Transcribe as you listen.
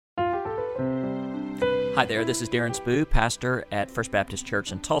Hi there, this is Darren Spoo, pastor at First Baptist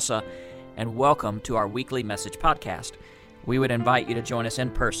Church in Tulsa, and welcome to our weekly message podcast. We would invite you to join us in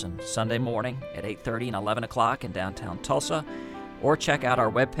person Sunday morning at 8:30 and 11 o'clock in downtown Tulsa, or check out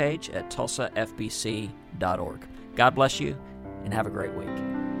our webpage at tulsafbc.org. God bless you, and have a great week.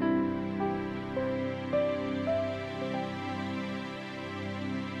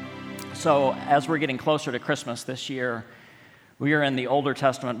 So, as we're getting closer to Christmas this year, we are in the Older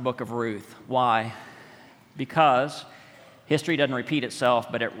Testament book of Ruth. Why? Because history doesn't repeat itself,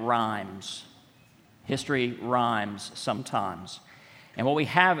 but it rhymes. History rhymes sometimes. And what we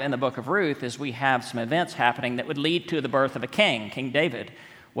have in the book of Ruth is we have some events happening that would lead to the birth of a king, King David.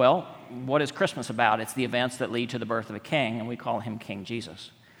 Well, what is Christmas about? It's the events that lead to the birth of a king, and we call him King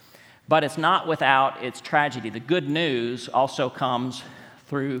Jesus. But it's not without its tragedy. The good news also comes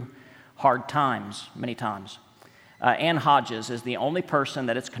through hard times, many times. Ann Hodges is the only person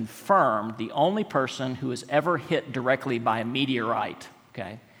that it's confirmed, the only person who was ever hit directly by a meteorite,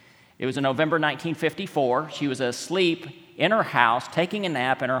 okay? It was in November 1954. She was asleep in her house, taking a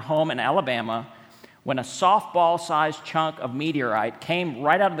nap in her home in Alabama, when a softball-sized chunk of meteorite came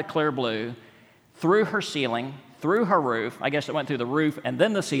right out of the clear blue, through her ceiling, through her roof. I guess it went through the roof and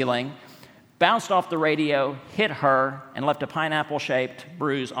then the ceiling, bounced off the radio, hit her, and left a pineapple-shaped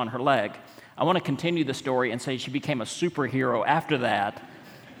bruise on her leg. I want to continue the story and say she became a superhero after that,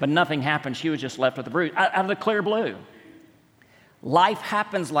 but nothing happened. She was just left with a bruise out of the clear blue. Life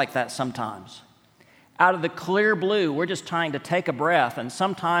happens like that sometimes. Out of the clear blue, we're just trying to take a breath, and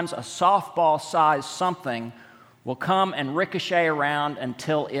sometimes a softball-sized something will come and ricochet around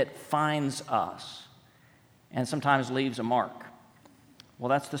until it finds us, and sometimes leaves a mark. Well,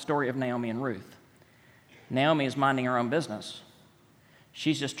 that's the story of Naomi and Ruth. Naomi is minding her own business.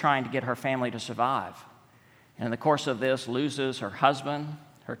 She's just trying to get her family to survive. And in the course of this, loses her husband,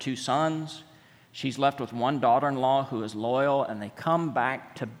 her two sons. She's left with one daughter-in-law who is loyal, and they come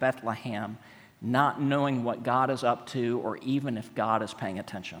back to Bethlehem not knowing what God is up to or even if God is paying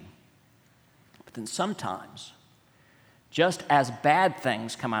attention. But then sometimes, just as bad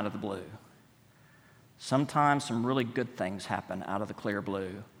things come out of the blue, sometimes some really good things happen out of the clear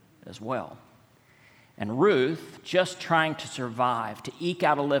blue as well. And Ruth, just trying to survive, to eke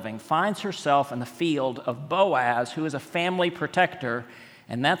out a living, finds herself in the field of Boaz, who is a family protector,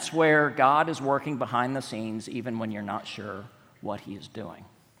 and that's where God is working behind the scenes, even when you're not sure what he is doing.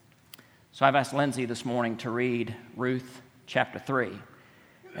 So I've asked Lindsay this morning to read Ruth chapter 3,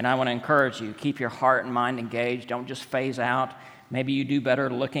 and I want to encourage you, keep your heart and mind engaged. Don't just phase out. Maybe you do better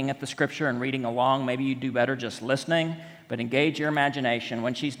looking at the scripture and reading along. Maybe you do better just listening, but engage your imagination.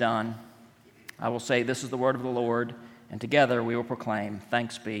 When she's done, I will say, "This is the word of the Lord," and together we will proclaim,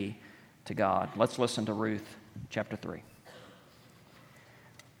 "Thanks be to God." Let's listen to Ruth chapter 3.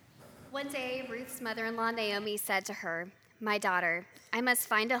 One day, Ruth's mother-in-law Naomi said to her, "My daughter, I must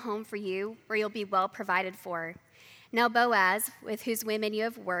find a home for you where you'll be well provided for. Now Boaz, with whose women you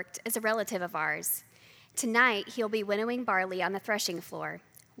have worked, is a relative of ours. Tonight he'll be winnowing barley on the threshing floor.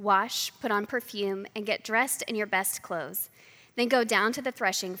 Wash, put on perfume, and get dressed in your best clothes. Then go down to the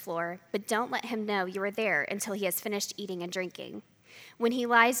threshing floor, but don't let him know you are there until he has finished eating and drinking. When he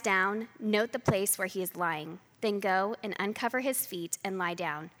lies down, note the place where he is lying. Then go and uncover his feet and lie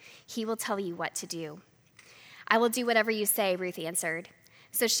down. He will tell you what to do." "I will do whatever you say," Ruth answered.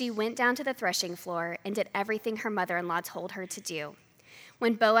 So she went down to the threshing floor and did everything her mother-in-law told her to do.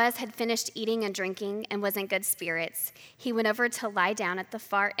 When Boaz had finished eating and drinking and was in good spirits, he went over to lie down at the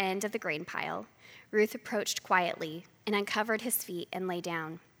far end of the grain pile. Ruth approached quietly and uncovered his feet and lay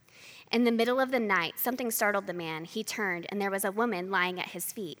down. In the middle of the night, something startled the man. He turned, and there was a woman lying at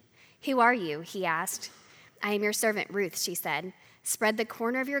his feet. "Who are you?" he asked. "I am your servant Ruth," she said. "Spread the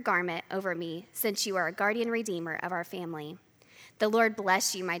corner of your garment over me, since you are a guardian redeemer of our family." "The Lord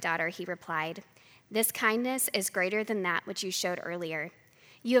bless you, my daughter," he replied. "This kindness is greater than that which you showed earlier.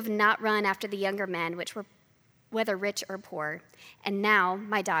 You have not run after the younger men, which were whether rich or poor. And now,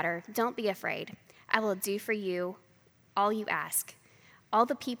 my daughter, don't be afraid. I will do for you all you ask. All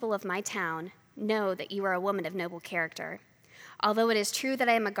the people of my town know that you are a woman of noble character. Although it is true that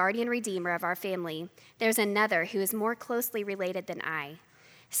I am a guardian redeemer of our family, there's another who is more closely related than I.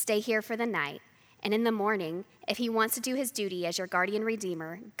 Stay here for the night, and in the morning, if he wants to do his duty as your guardian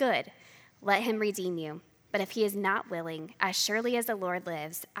redeemer, good, let him redeem you. But if he is not willing, as surely as the Lord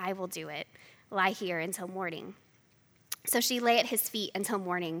lives, I will do it. Lie here until morning." So she lay at his feet until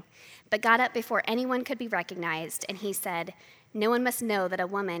morning, but got up before anyone could be recognized, and he said, "No one must know that a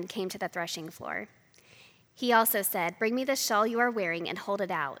woman came to the threshing floor." He also said, "Bring me the shawl you are wearing and hold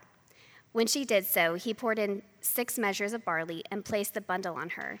it out." When she did so, he poured in 6 measures of barley and placed the bundle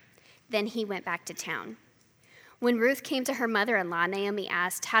on her. Then he went back to town. When Ruth came to her mother-in-law, Naomi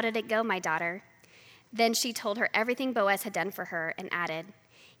asked, "How did it go, my daughter?" Then she told her everything Boaz had done for her and added,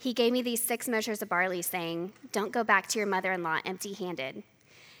 "He gave me these 6 measures of barley, saying, 'Don't go back to your mother-in-law empty-handed.'"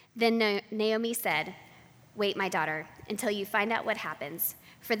 Then Naomi said, "Wait, my daughter, until you find out what happens,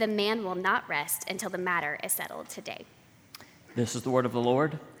 for the man will not rest until the matter is settled today." This is the word of the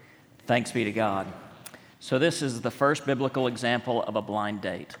Lord. Thanks be to God. So this is the first biblical example of a blind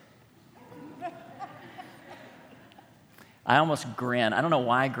date. I almost grin. I don't know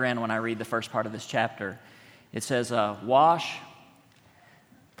why I grin when I read the first part of this chapter. It says, wash,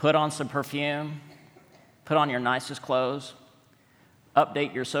 put on some perfume, put on your nicest clothes,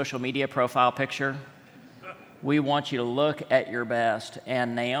 update your social media profile picture. We want you to look at your best.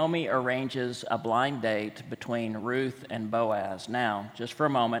 And Naomi arranges a blind date between Ruth and Boaz. Now, just for a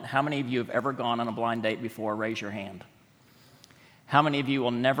moment, how many of you have ever gone on a blind date before? Raise your hand. How many of you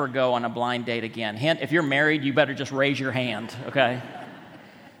will never go on a blind date again? Hint, if you're married, you better just raise your hand, okay?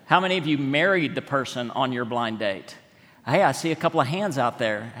 How many of you married the person on your blind date? Hey, I see a couple of hands out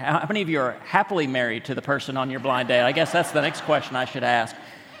there. How many of you are happily married to the person on your blind date? I guess that's the next question I should ask.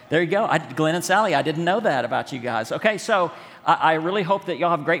 There you go. Glenn and Sally, I didn't know that about you guys. Okay, so I really hope that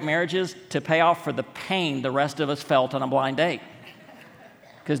y'all have great marriages to pay off for the pain the rest of us felt on a blind date.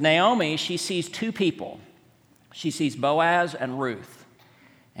 Because Naomi, she sees 2 people. She sees Boaz and Ruth,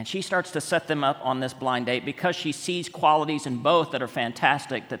 and she starts to set them up on this blind date because she sees qualities in both that are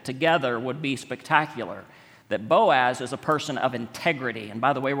fantastic, that together would be spectacular, that Boaz is a person of integrity, and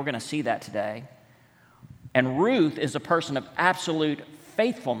by the way, we're going to see that today, and Ruth is a person of absolute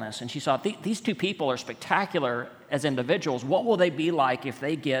faithfulness, and she saw these 2 people are spectacular as individuals. What will they be like if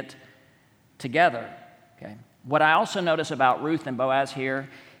they get together? Okay. What I also notice about Ruth and Boaz here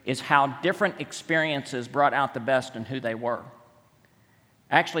is how different experiences brought out the best in who they were.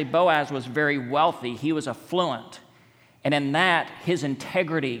 Actually, Boaz was very wealthy. He was affluent. And in that, his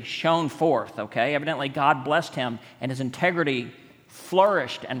integrity shone forth, okay? Evidently, God blessed him, and his integrity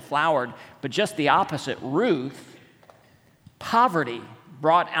flourished and flowered. But just the opposite, Ruth, poverty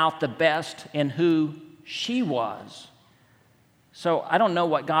brought out the best in who she was. So I don't know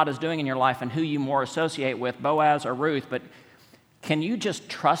what God is doing in your life and who you more associate with, Boaz or Ruth, but can you just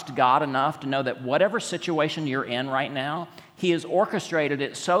trust God enough to know that whatever situation you're in right now, He has orchestrated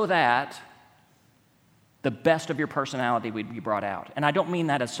it so that the best of your personality would be brought out? And I don't mean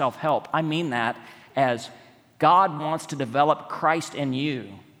that as self-help. I mean that as God wants to develop Christ in you.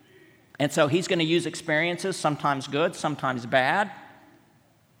 And so He's going to use experiences, sometimes good, sometimes bad,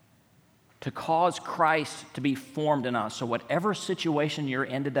 to cause Christ to be formed in us. So whatever situation you're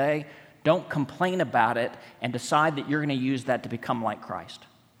in today, don't complain about it and decide that you're going to use that to become like Christ.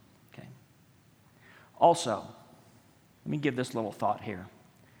 Okay. Also, let me give this little thought here.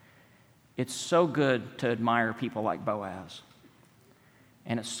 It's so good to admire people like Boaz.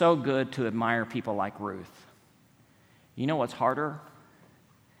 And it's so good to admire people like Ruth. You know what's harder?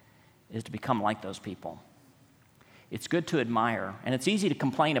 Is to become like those people. It's good to admire, and it's easy to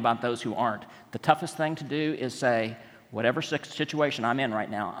complain about those who aren't. The toughest thing to do is say, whatever situation I'm in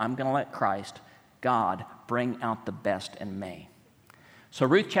right now, I'm going to let Christ, God, bring out the best in me. So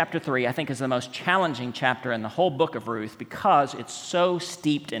Ruth chapter 3, I think, is the most challenging chapter in the whole book of Ruth because it's so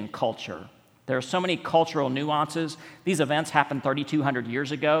steeped in culture. There are so many cultural nuances. These events happened 3,200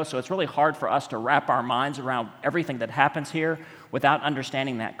 years ago, so it's really hard for us to wrap our minds around everything that happens here without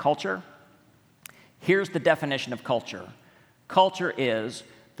understanding that culture. Here's the definition of culture. Culture is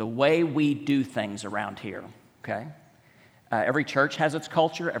the way we do things around here, okay? Every church has its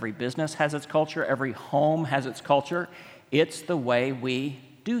culture. Every business has its culture. Every home has its culture. It's the way we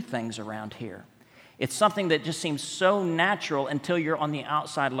do things around here. It's something that just seems so natural until you're on the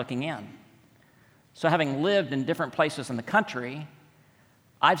outside looking in. So having lived in different places in the country,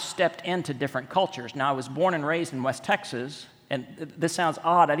 I've stepped into different cultures. Now, I was born and raised in West Texas, and this sounds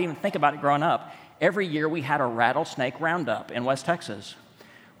odd. I didn't even think about it growing up. Every year we had a rattlesnake roundup in West Texas.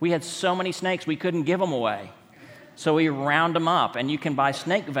 We had so many snakes, we couldn't give them away. So we round them up, and you can buy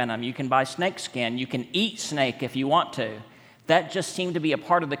snake venom, you can buy snake skin, you can eat snake if you want to. That just seemed to be a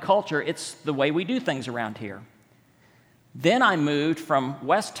part of the culture. It's the way we do things around here. Then I moved from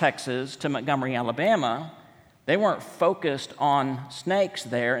West Texas to Montgomery, Alabama. They weren't focused on snakes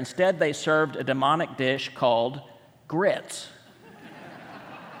there. Instead, they served a demonic dish called grits.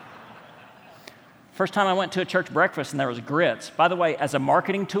 First time I went to a church breakfast and there was grits. By the way, as a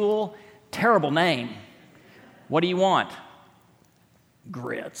marketing tool, terrible name. What do you want?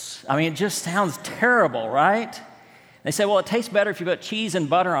 Grits. I mean, it just sounds terrible, right? They say, well, it tastes better if you put cheese and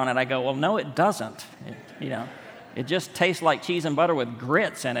butter on it. I go, well, no, it doesn't. It just tastes like cheese and butter with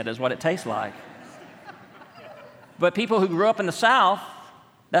grits in it is what it tastes like. But people who grew up in the South,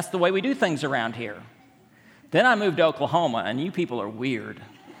 that's the way we do things around here. Then I moved to Oklahoma, and you people are weird.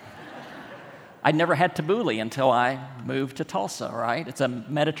 I'd never had tabbouleh until I moved to Tulsa, right? It's a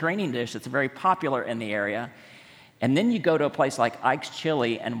Mediterranean dish that's very popular in the area. And then you go to a place like Ike's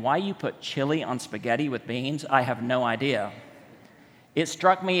Chili, and why you put chili on spaghetti with beans, I have no idea. It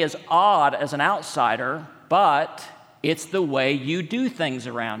struck me as odd as an outsider, but it's the way you do things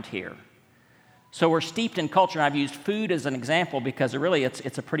around here. So we're steeped in culture, and I've used food as an example because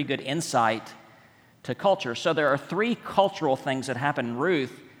it's a pretty good insight to culture. So there are three cultural things that happen in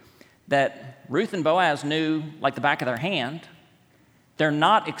Ruth that Ruth and Boaz knew like the back of their hand. They're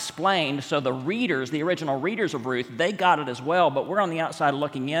not explained, so the original readers of Ruth, they got it as well, but we're on the outside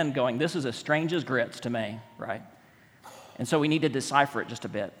looking in going, this is as strange as grits to me, right? And so we need to decipher it just a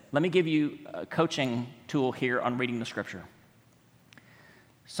bit. Let me give you a coaching tool here on reading the Scripture.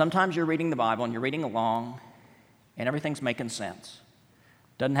 Sometimes you're reading the Bible and you're reading along and everything's making sense.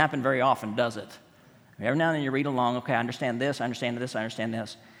 Doesn't happen very often, does it? Every now and then you read along, okay, I understand this, I understand this, I understand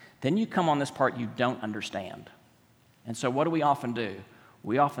this. Then you come on this part you don't understand. And so what do we often do?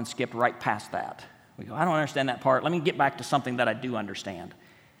 We often skip right past that. We go, I don't understand that part. Let me get back to something that I do understand.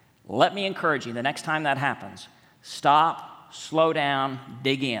 Let me encourage you, the next time that happens, stop, slow down,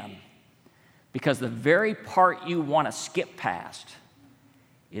 dig in. Because the very part you want to skip past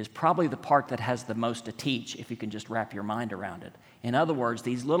is probably the part that has the most to teach if you can just wrap your mind around it. In other words,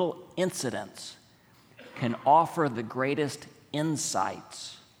 these little incidents can offer the greatest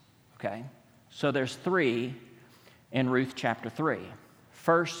insights, okay? So there's three in Ruth chapter 3.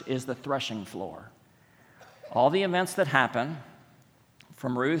 First is the threshing floor. All the events that happen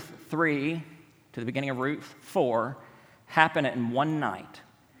from Ruth 3 to the beginning of Ruth 4 happen in one night.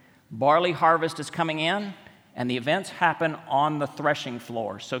 Barley harvest is coming in, and the events happen on the threshing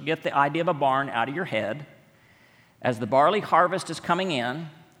floor. So get the idea of a barn out of your head. As the barley harvest is coming in,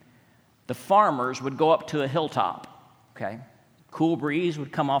 the farmers would go up to a hilltop, okay? Cool breeze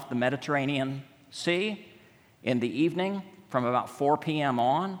would come off the Mediterranean Sea. In the evening, from about 4 p.m.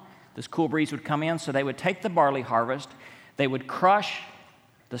 on, this cool breeze would come in, so they would take the barley harvest, they would crush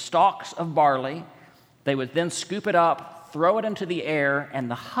the stalks of barley, they would then scoop it up, throw it into the air, and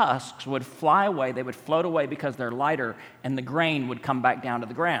the husks would fly away, they would float away because they're lighter, and the grain would come back down to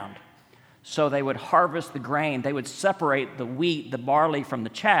the ground. So they would harvest the grain, they would separate the wheat, the barley from the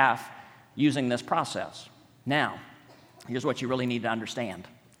chaff using this process. Now, here's what you really need to understand.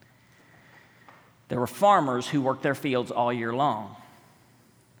 There were farmers who worked their fields all year long.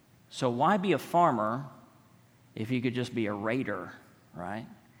 So why be a farmer if you could just be a raider, right?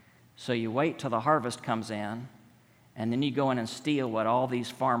 So you wait till the harvest comes in, and then you go in and steal what all these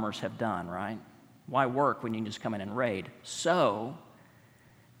farmers have done, right? Why work when you can just come in and raid? So,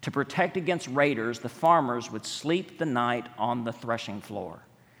 to protect against raiders, the farmers would sleep the night on the threshing floor.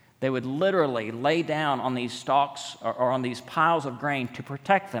 They would literally lay down on these stalks or on these piles of grain to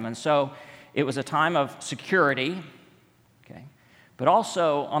protect them. And so it was a time of security, okay? But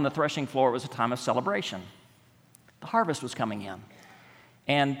also on the threshing floor, it was a time of celebration. The harvest was coming in.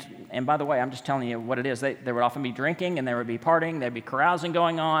 And by the way, I'm just telling you what it is. There would often be drinking, and there would be partying, there'd be carousing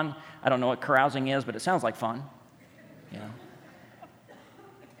going on. I don't know what carousing is, but it sounds like fun. Yeah.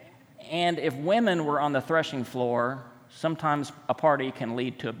 And if women were on the threshing floor, sometimes a party can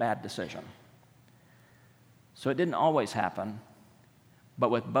lead to a bad decision. So it didn't always happen. But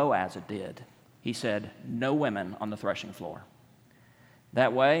with Boaz, it did. He said, no women on the threshing floor.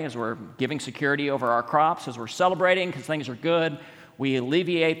 That way, as we're giving security over our crops, as we're celebrating because things are good, we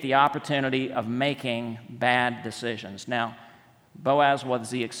alleviate the opportunity of making bad decisions. Now, Boaz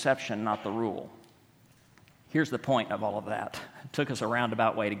was the exception, not the rule. Here's the point of all of that. It took us a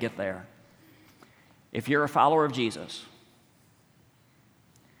roundabout way to get there. If you're a follower of Jesus,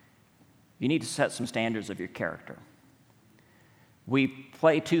 you need to set some standards of your character. We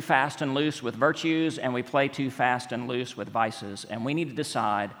play too fast and loose with virtues, and we play too fast and loose with vices, and we need to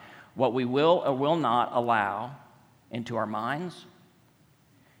decide what we will or will not allow into our minds,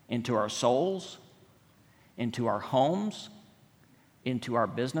 into our souls, into our homes, into our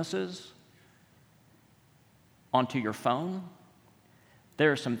businesses, onto your phone.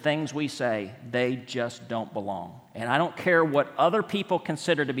 There are some things we say, they just don't belong. And I don't care what other people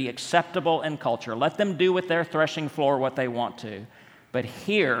consider to be acceptable in culture. Let them do with their threshing floor what they want to. But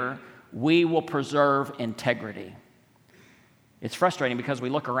here, we will preserve integrity. It's frustrating because we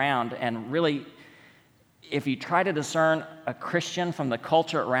look around and really, if you try to discern a Christian from the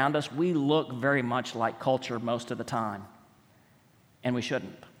culture around us, we look very much like culture most of the time. And we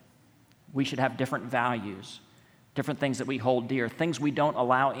shouldn't. We should have different values. different things that we hold dear, things we don't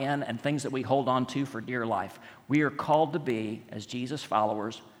allow in, and things that we hold on to for dear life. We are called to be, as Jesus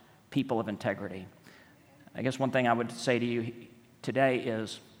followers, people of integrity. I guess one thing I would say to you today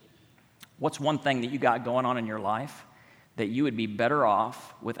is, what's one thing that you got going on in your life that you would be better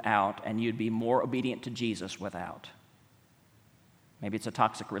off without, and you'd be more obedient to Jesus without? Maybe it's a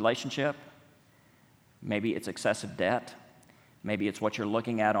toxic relationship. Maybe it's excessive debt. Maybe it's what you're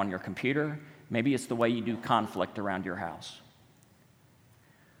looking at on your computer. Maybe it's the way you do conflict around your house.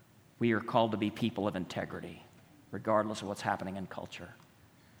 We are called to be people of integrity, regardless of what's happening in culture.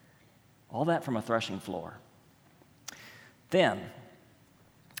 All that from a threshing floor. Then,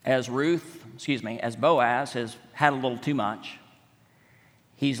 as Boaz has had a little too much,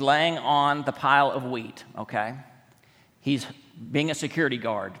 he's laying on the pile of wheat, okay? He's being a security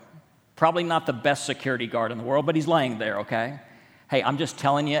guard. Probably not the best security guard in the world, but he's laying there, okay? Hey, I'm just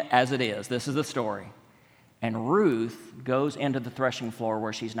telling you as it is. This is the story. And Ruth goes into the threshing floor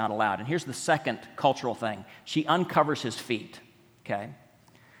where she's not allowed. And here's the second cultural thing. She uncovers his feet, okay?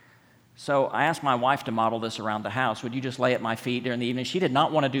 So I asked my wife to model this around the house. Would you just lay at my feet during the evening? She did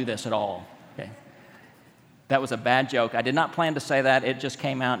not want to do this at all, okay? That was a bad joke. I did not plan to say that. It just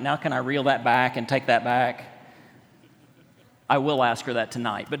came out. Now can I reel that back and take that back? I will ask her that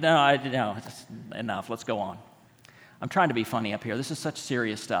tonight. But no, it's enough. Let's go on. I'm trying to be funny up here. This is such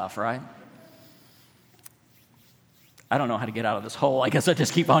serious stuff, right? I don't know how to get out of this hole. I guess I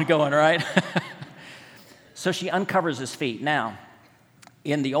just keep on going, right? So she uncovers his feet. Now,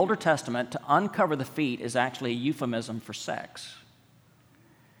 in the Older Testament, to uncover the feet is actually a euphemism for sex.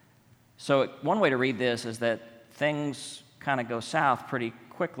 So one way to read this is that things kind of go south pretty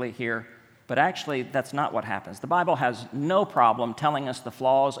quickly here, but actually that's not what happens. The Bible has no problem telling us the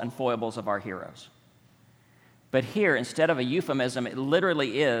flaws and foibles of our heroes. But here, instead of a euphemism, it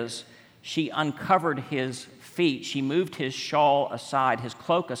literally is, she uncovered his feet. She moved his shawl aside, his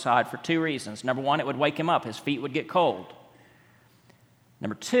cloak aside, for two reasons. Number one, it would wake him up. His feet would get cold.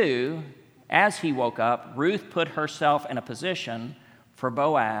 Number two, as he woke up, Ruth put herself in a position for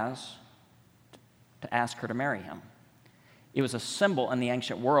Boaz to ask her to marry him. It was a symbol in the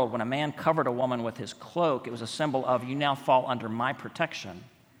ancient world. When a man covered a woman with his cloak, it was a symbol of, you now fall under my protection.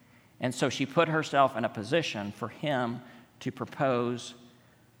 And so she put herself in a position for him to propose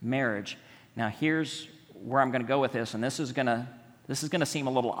marriage. Now here's where I'm going to go with this, and this is going to seem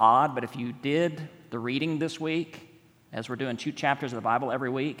a little odd, but if you did the reading this week, as we're doing 2 chapters of the Bible every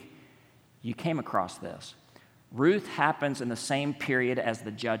week, you came across this. Ruth happens in the same period as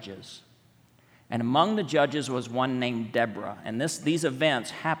the Judges. And among the Judges was one named Deborah, and these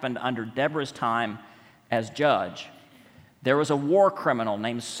events happened under Deborah's time as judge. There was a war criminal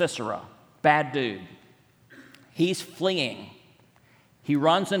named Sisera, bad dude. He's fleeing. He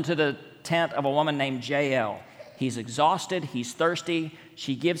runs into the tent of a woman named Jael. He's exhausted, he's thirsty.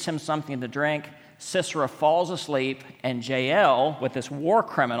 She gives him something to drink. Sisera falls asleep, and Jael, with this war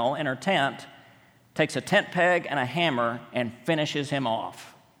criminal in her tent, takes a tent peg and a hammer and finishes him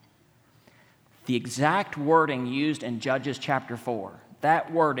off. The exact wording used in Judges chapter 4.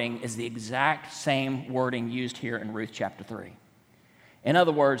 That wording is the exact same wording used here in Ruth chapter 3. In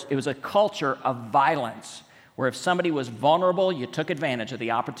other words, it was a culture of violence where if somebody was vulnerable, you took advantage of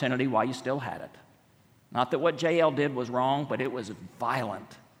the opportunity while you still had it. Not that what Jael did was wrong, but it was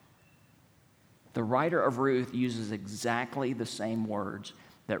violent. The writer of Ruth uses exactly the same words,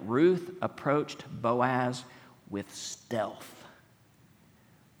 that Ruth approached Boaz with stealth.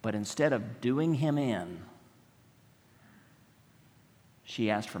 But instead of doing him in, she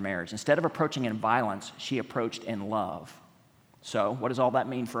asked for marriage. Instead of approaching in violence, she approached in love. So, what does all that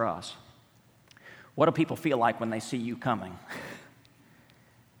mean for us? What do people feel like when they see you coming?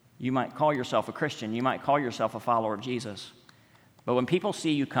 You might call yourself a Christian. You might call yourself a follower of Jesus. But when people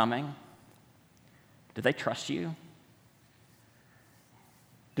see you coming, do they trust you?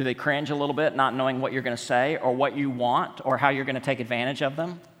 Do they cringe a little bit, not knowing what you're going to say or what you want or how you're going to take advantage of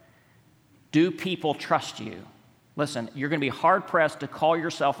them? Do people trust you? Listen, you're going to be hard-pressed to call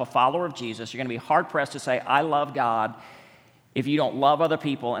yourself a follower of Jesus. You're going to be hard-pressed to say, I love God, if you don't love other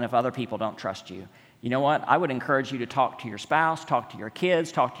people and if other people don't trust you. You know what? I would encourage you to talk to your spouse, talk to your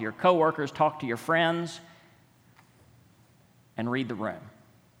kids, talk to your coworkers, talk to your friends, and read the room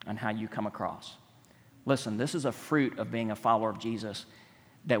on how you come across. Listen, this is a fruit of being a follower of Jesus,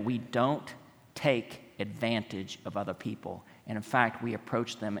 that we don't take advantage of other people. And in fact, we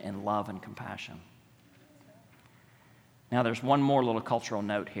approach them in love and compassion. Now, there's one more little cultural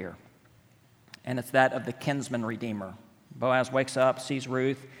note here, and it's that of the kinsman redeemer. Boaz wakes up, sees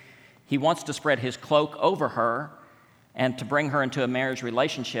Ruth. He wants to spread his cloak over her and to bring her into a marriage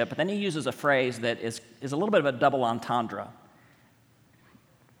relationship, but then he uses a phrase that is a little bit of a double entendre.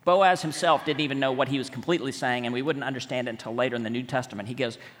 Boaz himself didn't even know what he was completely saying, and we wouldn't understand it until later in the New Testament. He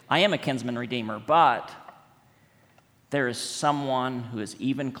goes, I am a kinsman redeemer, but there is someone who is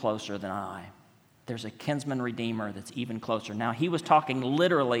even closer than I. There's a kinsman redeemer that's even closer. Now, he was talking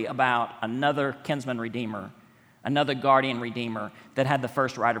literally about another kinsman redeemer, another guardian redeemer that had the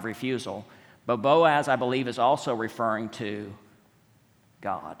first right of refusal. But Boaz, I believe, is also referring to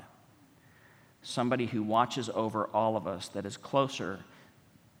God, somebody who watches over all of us, that is closer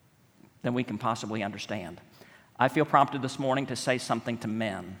than we can possibly understand. I feel prompted this morning to say something to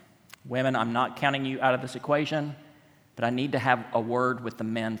men. Women, I'm not counting you out of this equation, but I need to have a word with the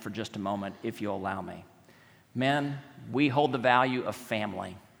men for just a moment, if you'll allow me. Men, we hold the value of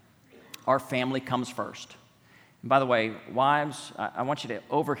family. Our family comes first. And by the way, wives, I want you to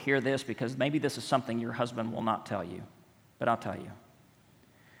overhear this, because maybe this is something your husband will not tell you, but I'll tell you.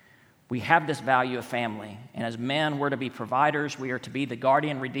 We have this value of family, and as men, we're to be providers. We are to be the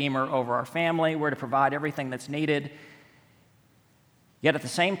guardian redeemer over our family. We're to provide everything that's needed. Yet at the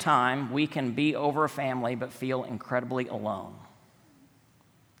same time, we can be over a family but feel incredibly alone.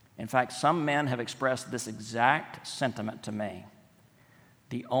 In fact, some men have expressed this exact sentiment to me.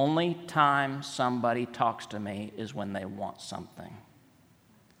 The only time somebody talks to me is when they want something.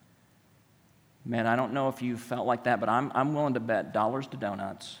 Man, I don't know if you felt like that, but I'm willing to bet dollars to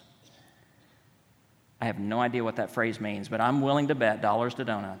donuts. I have no idea what that phrase means, but I'm willing to bet dollars to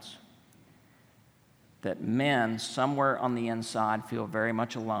donuts that men somewhere on the inside feel very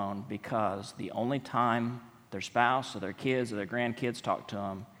much alone, because the only time their spouse or their kids or their grandkids talk to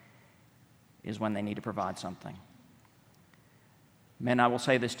them is when they need to provide something. Men, I will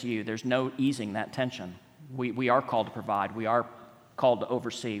say this to you, there's no easing that tension. We are called to provide. We are called to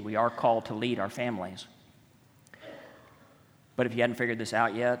oversee. We are called to lead our families. But if you hadn't figured this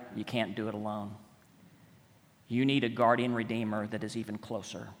out yet, you can't do it alone. You need a guardian redeemer that is even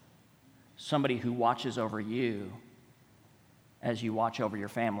closer. Somebody who watches over you as you watch over your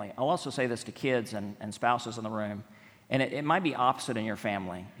family. I'll also say this to kids and spouses in the room, and it might be opposite in your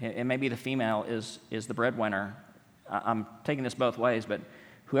family. It may be the female is the breadwinner. I'm taking this both ways, but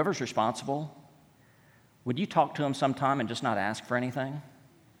whoever's responsible, would you talk to them sometime and just not ask for anything?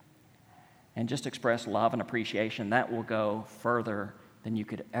 And just express love and appreciation. That will go further than you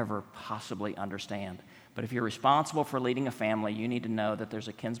could ever possibly understand. But if you're responsible for leading a family, you need to know that there's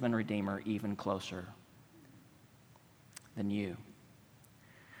a kinsman redeemer even closer than you.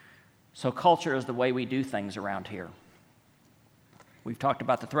 So culture is the way we do things around here. We've talked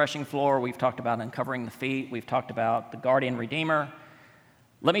about the threshing floor. We've talked about uncovering the feet. We've talked about the guardian redeemer.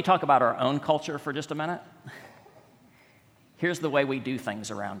 Let me talk about our own culture for just a minute. Here's the way we do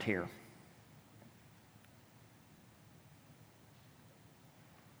things around here.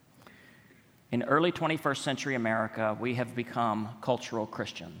 In early 21st century America, we have become cultural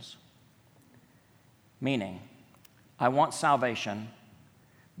Christians. Meaning, I want salvation,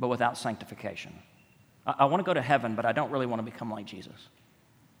 but without sanctification. I want to go to heaven, but I don't really want to become like Jesus.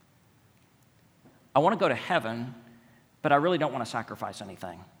 I want to go to heaven, but I really don't want to sacrifice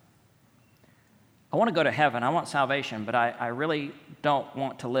anything. I want to go to heaven, I want salvation, but I really don't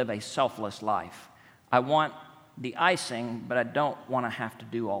want to live a selfless life. I want the icing, but I don't want to have to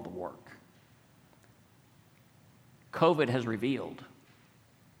do all the work. COVID has revealed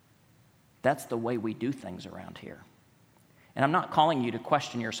that's the way we do things around here. And I'm not calling you to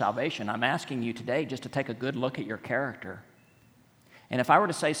question your salvation. I'm asking you today just to take a good look at your character. And if I were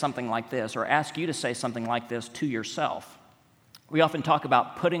to say something like this, or ask you to say something like this to yourself, we often talk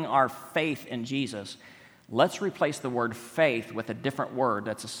about putting our faith in Jesus. Let's replace the word faith with a different word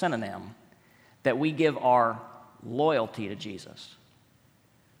that's a synonym, that we give our loyalty to Jesus.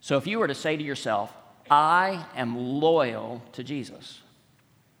 So if you were to say to yourself, I am loyal to Jesus.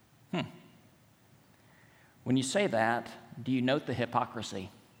 When you say that, do you note the hypocrisy?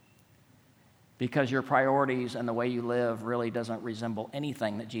 Because your priorities and the way you live really doesn't resemble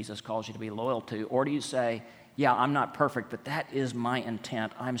anything that Jesus calls you to be loyal to. Or do you say, yeah, I'm not perfect, but that is my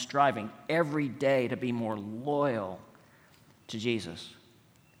intent. I'm striving every day to be more loyal to Jesus.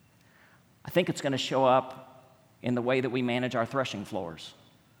 I think it's going to show up in the way that we manage our threshing floors,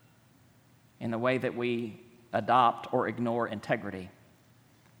 in the way that we adopt or ignore integrity.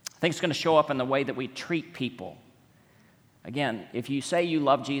 I think it's going to show up in the way that we treat people. Again, if you say you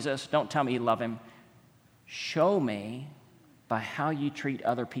love Jesus, don't tell me you love him. Show me by how you treat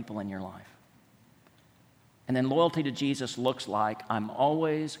other people in your life. And then loyalty to Jesus looks like I'm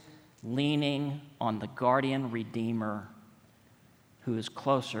always leaning on the guardian redeemer who is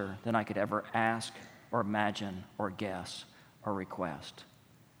closer than I could ever ask or imagine or guess or request.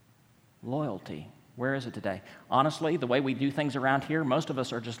 Loyalty Where is it today? Honestly, the way we do things around here, most of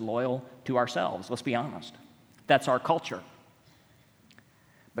us are just loyal to ourselves. Let's be honest. That's our culture.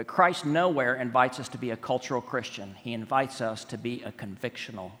 But Christ nowhere invites us to be a cultural Christian. He invites us to be a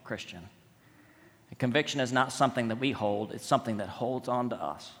convictional Christian. A conviction is not something that we hold, it's something that holds on to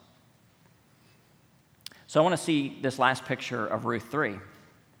us. So I want to see this last picture of Ruth 3.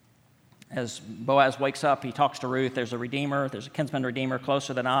 As Boaz wakes up, he talks to Ruth. There's a redeemer, there's a kinsman redeemer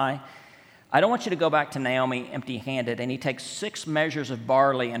closer than I. I don't want you to go back to Naomi empty-handed. And he takes 6 measures of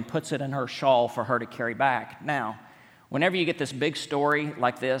barley and puts it in her shawl for her to carry back. Now, whenever you get this big story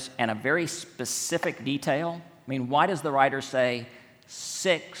like this and a very specific detail, why does the writer say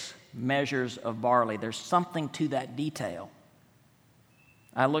 6 measures of barley? There's something to that detail.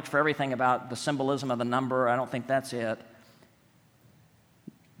 I looked for everything about the symbolism of the number. I don't think that's it.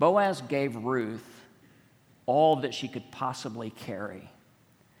 Boaz gave Ruth all that she could possibly carry.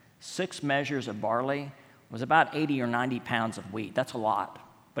 6 measures of barley was about 80 or 90 pounds of wheat. That's a lot,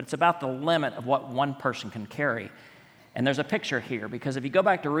 but it's about the limit of what one person can carry. And there's a picture here, because if you go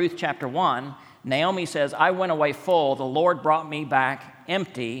back to Ruth chapter 1, Naomi says, I went away full, the Lord brought me back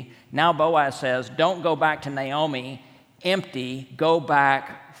empty. Now Boaz says, don't go back to Naomi empty, go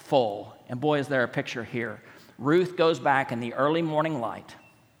back full. And boy, is there a picture here. Ruth goes back in the early morning light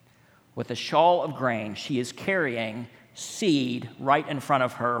with a shawl of grain. She is carrying seed right in front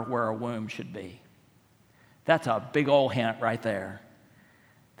of her where a womb should be. That's a big old hint right there,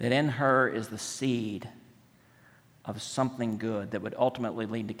 that in her is the seed of something good that would ultimately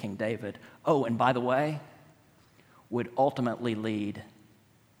lead to King David. Oh, and by the way, would ultimately lead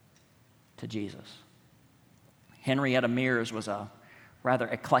to Jesus. Henrietta Mears was a rather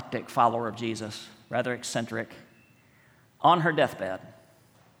eclectic follower of Jesus, rather eccentric. On her deathbed,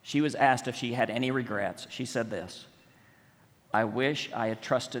 she was asked if she had any regrets. She said this, I wish I had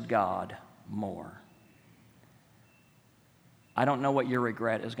trusted God more. I don't know what your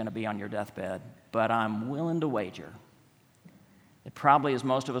regret is going to be on your deathbed, but I'm willing to wager that probably as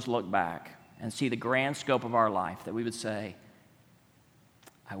most of us look back and see the grand scope of our life, that we would say,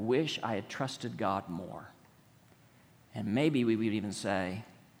 I wish I had trusted God more. And maybe we would even say,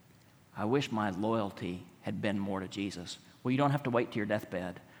 I wish my loyalty had been more to Jesus. Well, you don't have to wait to your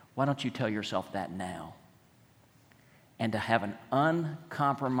deathbed. Why don't you tell yourself that now? And to have an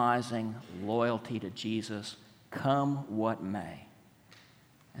uncompromising loyalty to Jesus, come what may,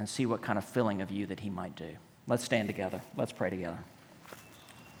 and see what kind of filling of you that he might do. Let's stand together. Let's pray together.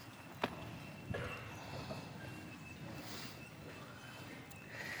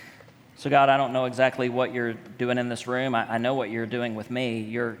 So God, I don't know exactly what you're doing in this room. I know what you're doing with me.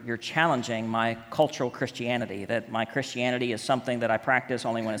 You're challenging my cultural Christianity, that my Christianity is something that I practice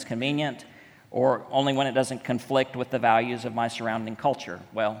only when it's convenient or only when it doesn't conflict with the values of my surrounding culture.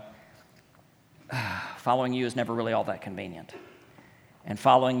 Well, following you is never really all that convenient. And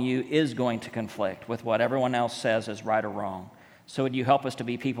following you is going to conflict with what everyone else says is right or wrong. So would you help us to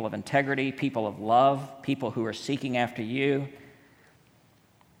be people of integrity, people of love, people who are seeking after you?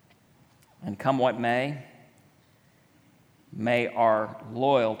 And come what may our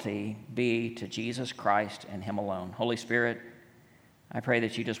loyalty be to Jesus Christ and him alone. Holy Spirit, I pray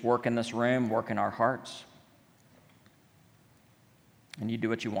that you just work in this room, work in our hearts, and you do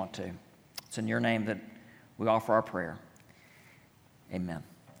what you want to. It's in your name that we offer our prayer. Amen.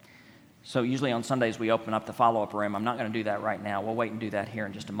 So usually on Sundays we open up the follow-up room. I'm not going to do that right now. We'll wait and do that here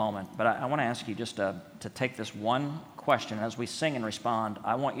in just a moment. But I want to ask you just to take this one question. As we sing and respond,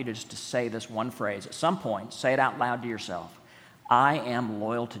 I want you to just to say this one phrase. At some point, say it out loud to yourself. I am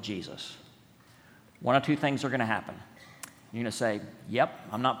loyal to Jesus. One of two things are going to happen. You're going to say, yep,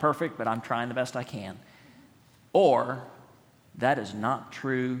 I'm not perfect, but I'm trying the best I can. Or, that is not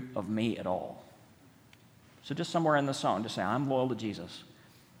true of me at all. So just somewhere in the song, just say, I'm loyal to Jesus.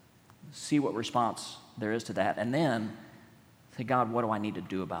 See what response there is to that. And then say, God, what do I need to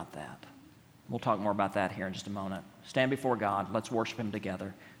do about that? We'll talk more about that here in just a moment. Stand before God. Let's worship him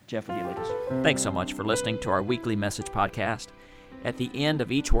together. Jeff, would you lead us? Thanks so much for listening to our weekly message podcast. At the end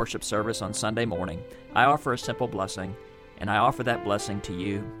of each worship service on Sunday morning, I offer a simple blessing, and I offer that blessing to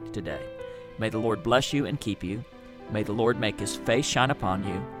you today. May the Lord bless you and keep you. May the Lord make his face shine upon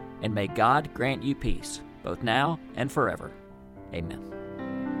you, and may God grant you peace, both now and forever. Amen.